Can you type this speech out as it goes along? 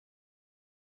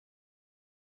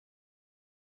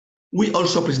We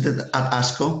also presented at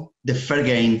ASCO the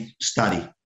FDG-PET study.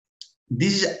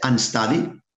 This is a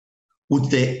study with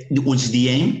the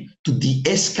aim to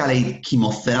de-escalate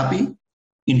chemotherapy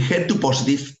in HER2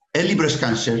 positive early breast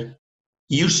cancer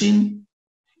using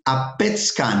a PET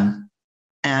scan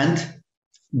and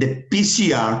the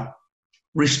PCR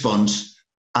response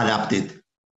adapted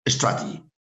strategy.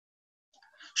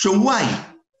 So why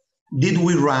did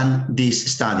we run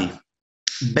this study?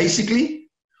 Basically,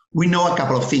 we know a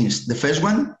couple of things. The first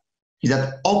one is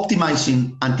that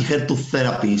optimizing anti-HER2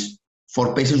 therapies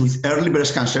for patients with early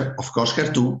breast cancer, of course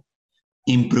HER2,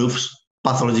 improves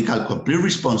pathological complete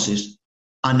responses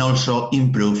and also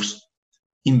improves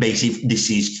invasive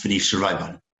disease-free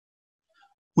survival.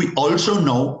 We also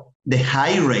know the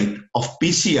high rate of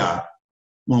PCR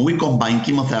when we combine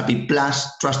chemotherapy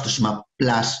plus trastuzumab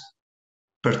plus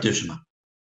pertuzumab.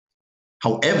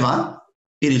 However,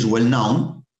 it is well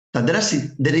known that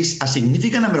there is a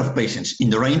significant number of patients in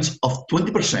the range of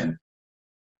 20%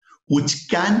 which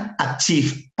can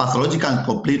achieve pathological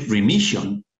complete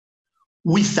remission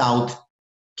without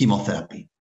chemotherapy.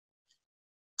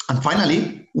 And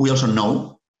finally, we also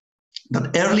know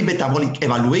that early metabolic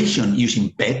evaluation using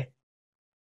PET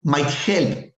might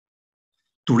help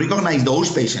to recognize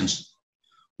those patients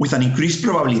with an increased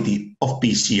probability of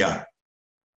PCR.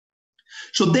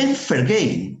 So then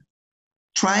FDG-PET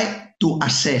tried to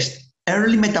assess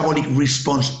early metabolic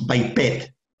response by PET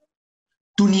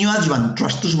to neoadjuvant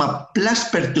trastuzumab plus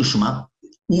pertuzumab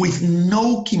with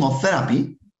no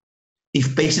chemotherapy.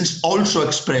 If patients also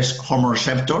express hormone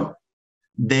receptor,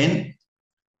 then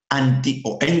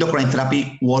endocrine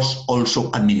therapy was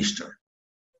also administered.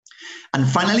 And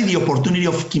finally, the opportunity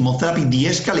of chemotherapy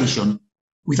de-escalation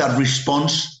with a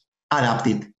response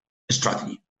adapted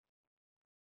strategy.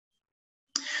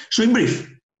 So in brief,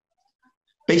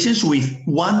 patients with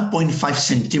 1.5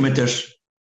 centimeters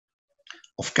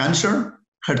of cancer,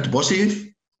 HER2 positive,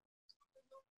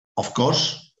 of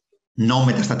course, no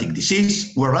metastatic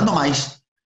disease, were randomized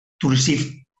to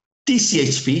receive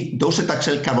TCHP,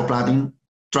 docetaxel, carboplatin,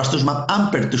 trastuzumab,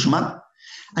 and pertuzumab.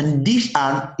 And this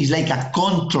arm is like a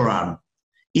control arm.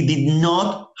 It did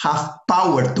not have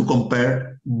power to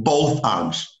compare both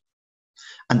arms.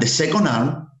 And the second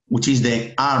arm, which is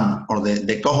the arm or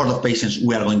the cohort of patients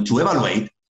we are going to evaluate,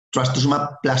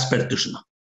 trastuzumab plus pertuzumab.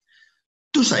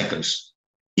 2 cycles.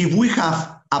 If we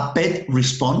have a PET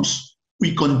response,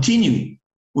 we continue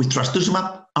with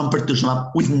trastuzumab and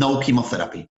pertuzumab with no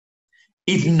chemotherapy.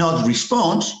 If not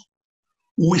response,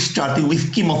 we started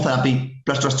with chemotherapy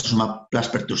plus trastuzumab plus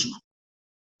pertuzumab.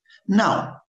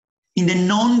 Now, in the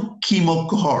non-chemo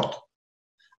cohort,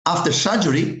 after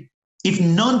surgery, if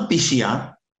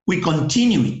non-PCR, we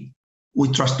continue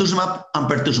with trastuzumab and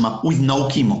pertuzumab with no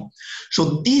chemo.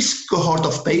 So this cohort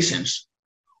of patients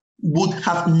would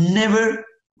have never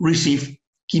received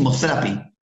chemotherapy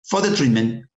for the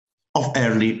treatment of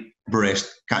early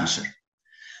breast cancer.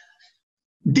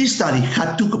 This study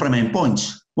had 2 primary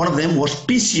endpoints. One of them was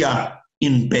PCR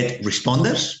in PET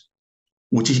responders,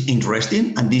 which is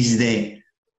interesting, and this is the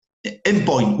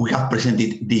endpoint we have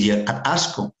presented this year at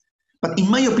ASCO. But in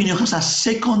my opinion, has a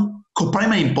second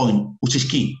co-primary endpoint, which is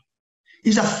key.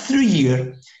 It's a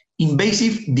 3-year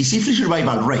invasive disease-free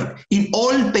survival rate in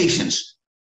all patients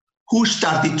who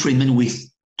started treatment with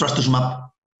trastuzumab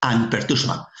and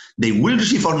pertuzumab. They will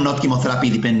receive or not chemotherapy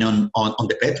depending on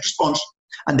the PET response,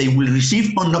 and they will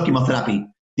receive or not chemotherapy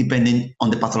depending on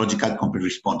the pathological complete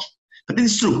response. But it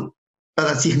is true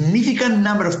that a significant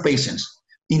number of patients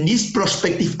in this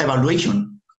prospective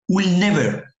evaluation will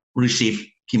never receive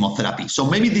chemotherapy. So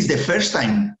maybe this is the first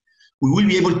time we will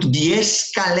be able to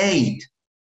de-escalate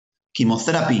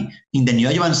chemotherapy in the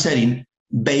neoadjuvant setting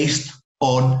based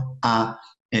on a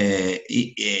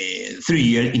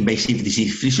 3-year invasive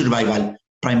disease-free survival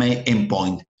primary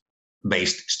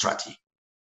endpoint-based strategy.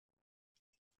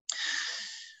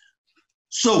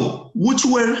 So, which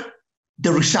were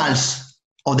the results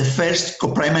of the first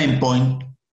co-primary endpoint,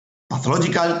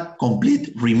 pathological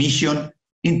complete remission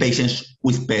in patients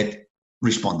with PET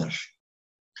responders?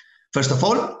 First of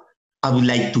all, I would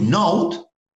like to note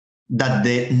that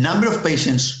the number of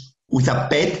patients with a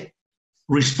PET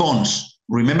response,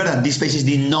 remember that these patients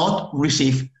did not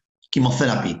receive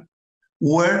chemotherapy,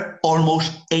 were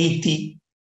almost 80%.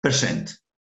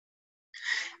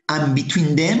 And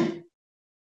between them,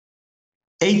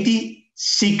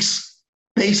 86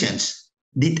 patients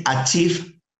did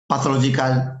achieve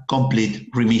pathological complete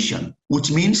remission, which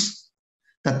means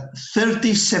that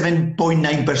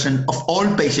 37.9% of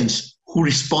all patients who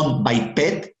respond by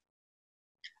PET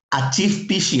achieve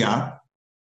PCR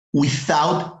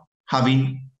without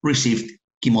having received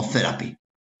chemotherapy.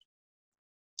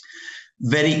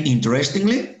 Very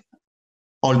interestingly,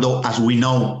 although as we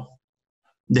know,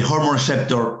 the hormone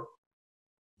receptor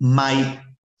might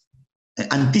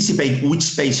anticipate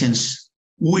which patients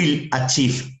will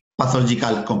achieve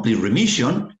pathological complete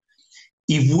remission,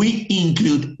 if we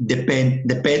include the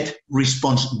PET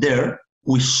response there,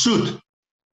 we should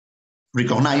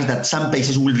recognize that some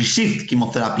patients will receive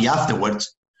chemotherapy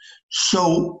afterwards.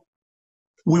 So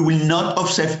we will not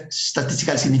observe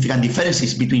statistically significant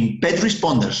differences between PET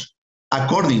responders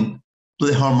according to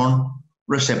the hormone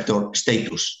receptor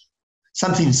status.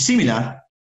 Something similar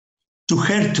to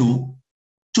HER2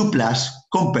 2+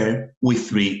 compared with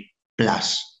 3+.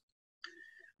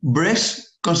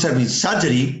 Breast conserving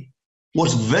surgery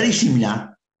was very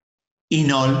similar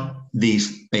in all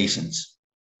these patients.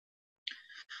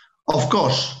 Of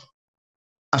course,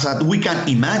 as we can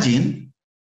imagine,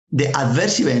 the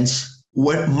adverse events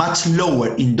were much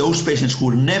lower in those patients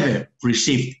who never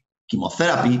received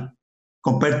chemotherapy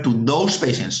compared to those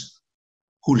patients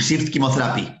who received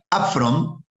chemotherapy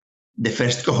upfront, the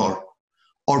first cohort,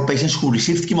 or patients who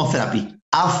received chemotherapy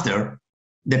after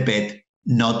the PET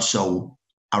not show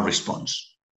a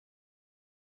response.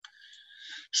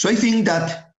 So I think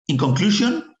that, in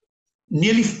conclusion,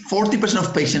 nearly 40%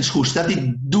 of patients who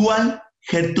started dual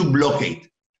HER2 blockade,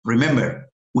 remember,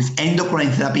 with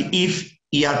endocrine therapy if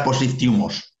ER-positive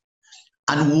tumors,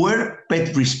 and were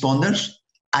PET responders,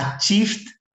 achieved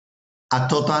a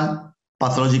total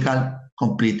pathological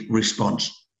complete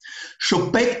response. So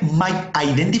PET might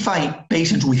identify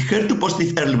patients with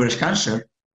HER2-positive early breast cancer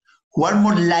who are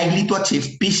more likely to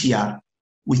achieve PCR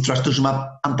with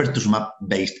trastuzumab and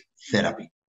pertuzumab-based therapy.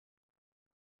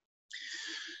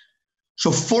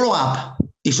 So follow-up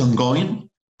is ongoing,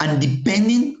 and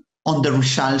depending on the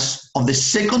results of the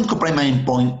second co-primary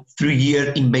endpoint,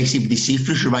 3-year invasive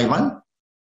disease-free survival,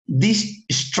 this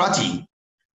strategy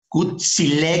could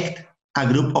select a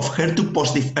group of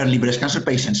HER2-positive early breast cancer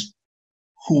patients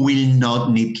who will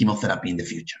not need chemotherapy in the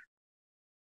future.